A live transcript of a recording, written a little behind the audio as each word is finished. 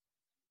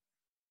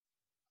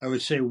I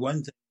would say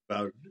one thing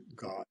about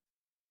God,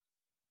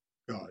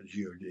 God,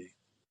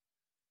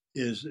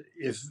 is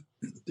if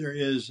there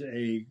is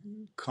a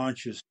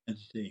conscious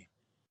entity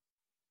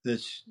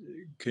that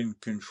can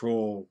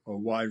control a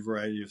wide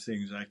variety of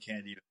things I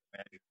can't even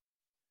imagine,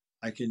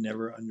 I can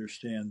never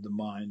understand the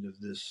mind of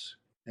this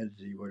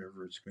entity,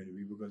 whatever it's going to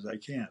be, because I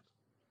can't.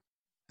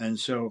 And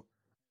so,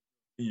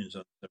 opinions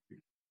on the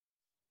subject.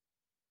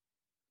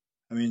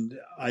 I mean,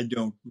 I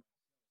don't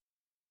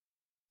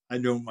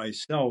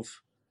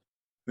myself.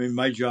 I mean,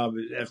 my job,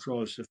 after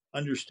all, is to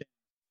understand,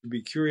 to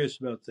be curious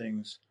about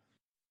things,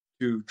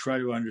 to try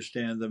to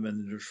understand them,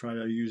 and to try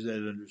to use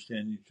that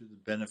understanding to the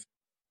benefit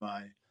of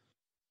my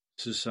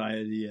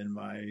society and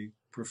my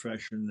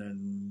profession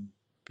and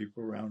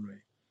people around me.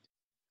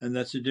 And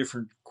that's a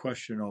different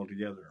question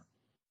altogether.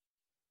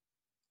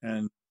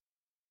 And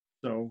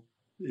so,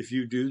 if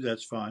you do,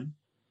 that's fine.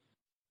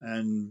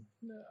 And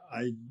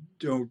I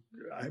don't.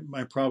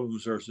 My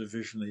problems are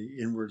sufficiently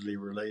inwardly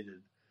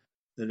related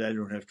that I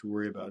don't have to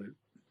worry about it.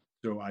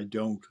 So I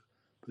don't.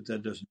 But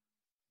that doesn't